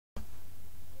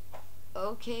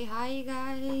Okay, hi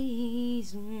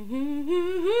guys.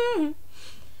 I'm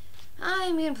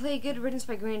gonna play Good Riddance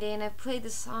by Green Day, and I've played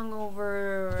this song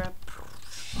over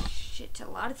a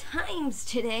lot of times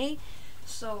today.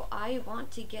 So I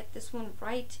want to get this one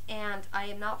right, and I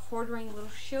am not hoarding little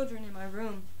children in my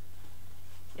room.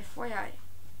 FYI.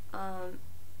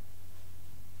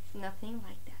 Nothing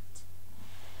like that.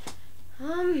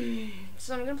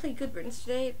 So I'm gonna play Good Riddance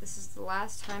today. This is the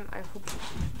last time, I hope.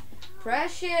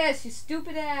 Precious, you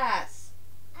stupid ass.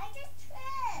 I just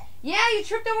tripped. Yeah, you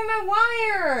tripped over my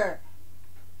wire.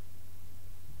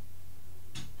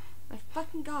 My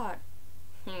fucking god.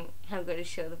 I'm going to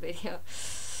show the video.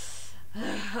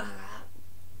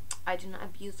 I do not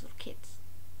abuse little kids.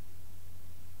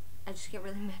 I just get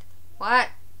really mad. What?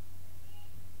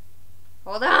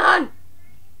 Hold on.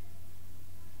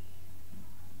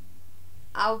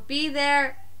 I'll be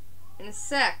there in a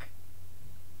sec.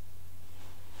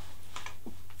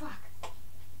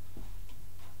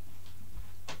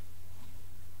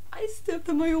 I stepped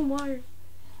on my own wire.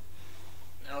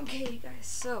 Okay, guys,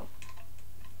 so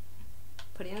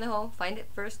put it in the hole, find it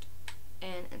first,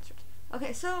 and insert.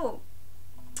 Okay, so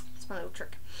that's my little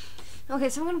trick. Okay,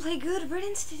 so I'm gonna play Good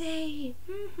Riddance today.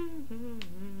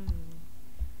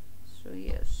 So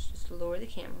yes, just lower the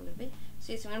camera a little bit.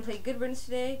 So yes, I'm gonna play Good Riddance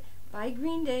today by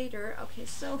Green Day. Okay,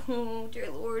 so dear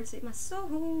Lord, save my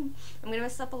soul. I'm gonna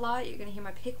mess up a lot. You're gonna hear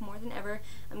my pick more than ever.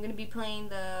 I'm gonna be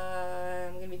picking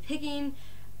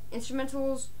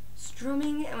instrumentals,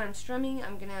 strumming, and when I'm strumming,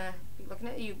 I'm gonna be looking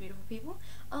at you beautiful people.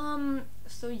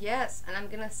 So yes, and I'm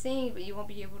gonna sing, but you won't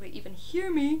be able to even hear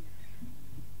me,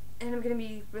 and I'm gonna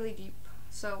be really deep,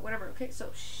 so whatever. Okay,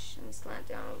 so shh, let me slant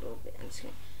down a little bit. I'm just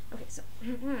kidding. Okay, so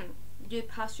good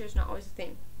posture is not always a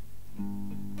thing.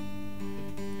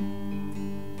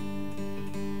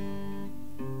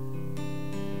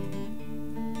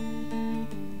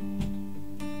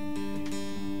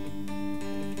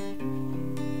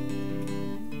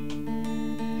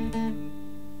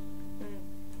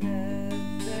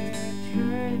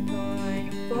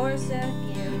 For a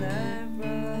second, the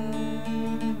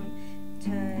road,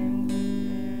 time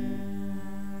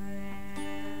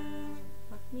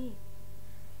fuck me.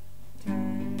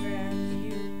 Time grabs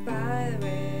you by the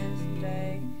wrist,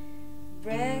 like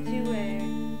drags you where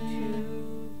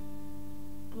to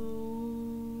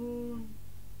go.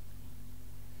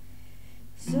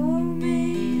 So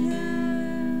may the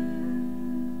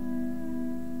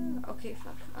okay,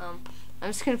 fuck. I'm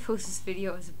just gonna post this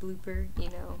video as a blooper, you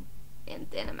know. And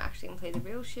then I'm actually gonna play the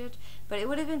real shit. But it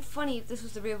would have been funny if this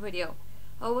was the real video.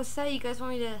 Oh, what's that? You guys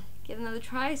want me to get another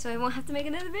try so I won't have to make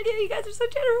another video? You guys are so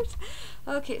generous.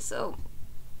 Okay, so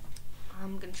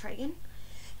I'm gonna try again.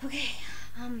 Okay,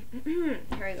 here we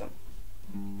go.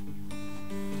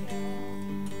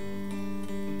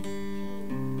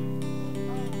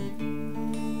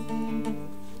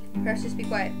 Precious, be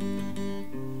quiet.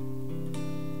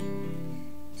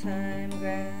 Time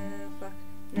grab, fuck,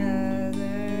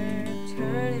 another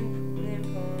turning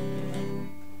point.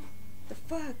 The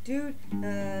fuck, dude?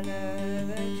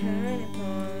 Another turning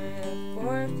point. A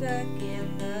fourth stuck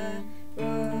in the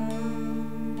road.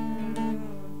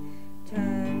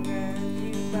 Time grabs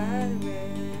you by the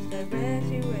wrist, directs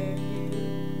you where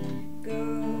you go.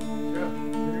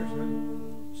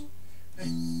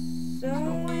 So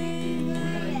we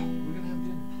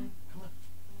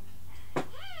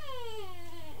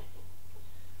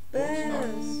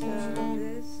best of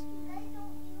this.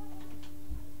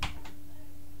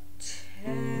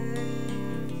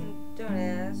 Don't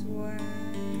ask why.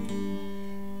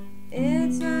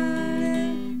 It's not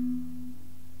a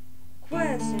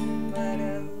question, but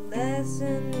a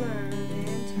lesson learned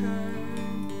in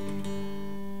time.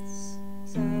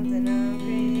 Something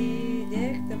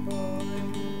unpredictable,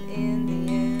 and in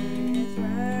the end it's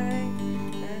right.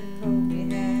 I hope you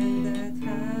had the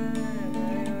time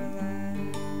of your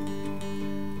life.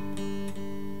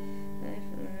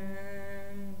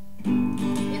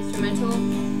 Instrumental.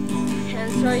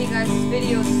 And sorry you guys, this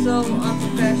video is so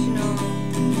unprofessional.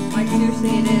 Like seriously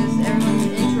it is. Everyone's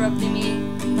interrupting me,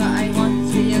 but I want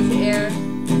this video to air.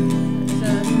 So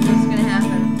that's what's gonna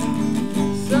happen.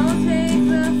 So take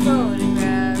the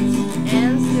photographs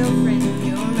and still print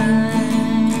your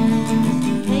mind.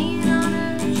 Hanging on a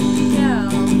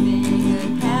shelf in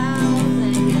good pals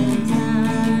and good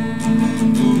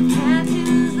times.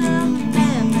 Tattoos of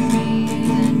memories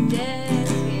and dead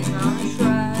skin on a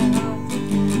trial.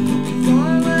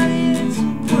 For what it's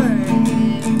worth,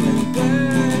 it was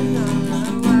worth all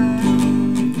the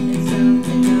while. It's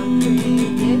something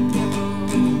unpredictable.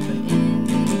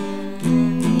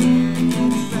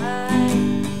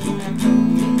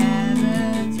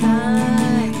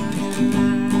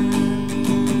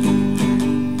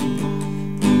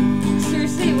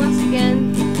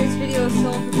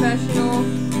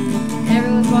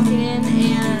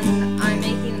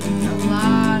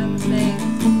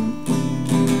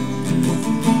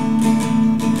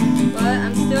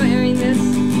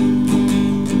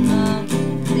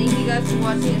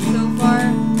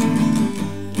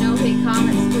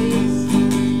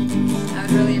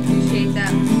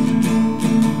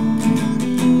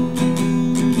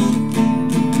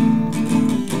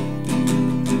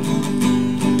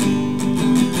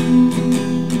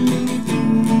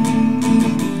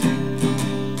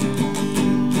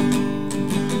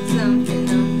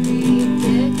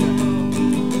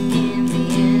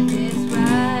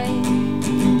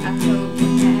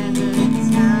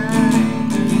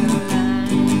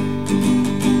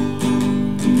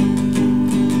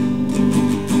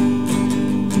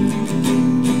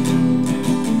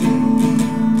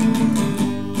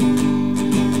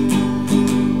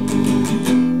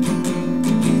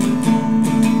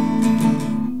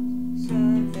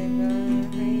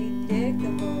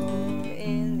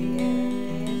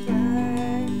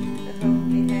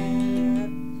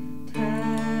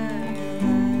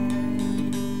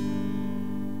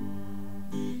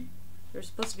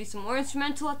 be some more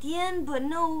instrumental at the end, but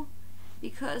no,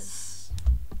 because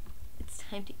it's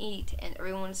time to eat and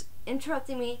everyone's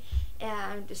interrupting me,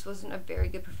 and this wasn't a very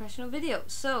good professional video.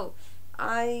 So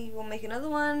I will make another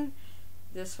one.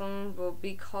 This one will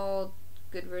be called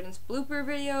Good Riddance Blooper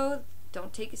Video.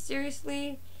 Don't take it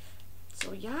seriously.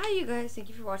 So yeah, you guys, thank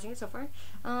you for watching it so far.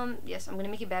 Yes, I'm gonna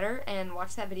make it better and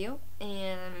watch that video.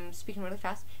 And I'm speaking really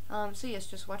fast. So yes,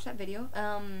 just watch that video.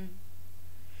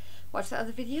 Watch the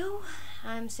other video.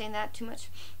 I'm saying that too much.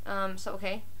 So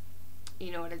okay,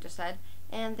 you know what I just said.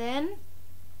 And then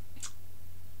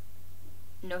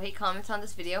no hate comments on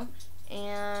this video.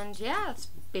 And yeah, that's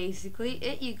basically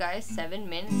it, you guys. 7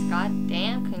 minutes. God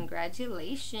damn,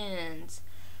 congratulations.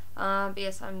 But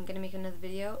yes, I'm gonna make another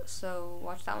video, so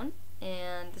watch that one.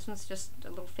 And this one's just a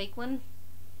little fake one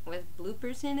with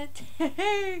bloopers in it.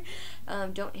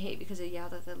 Don't hate because I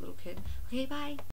yelled at that little kid. Okay, bye.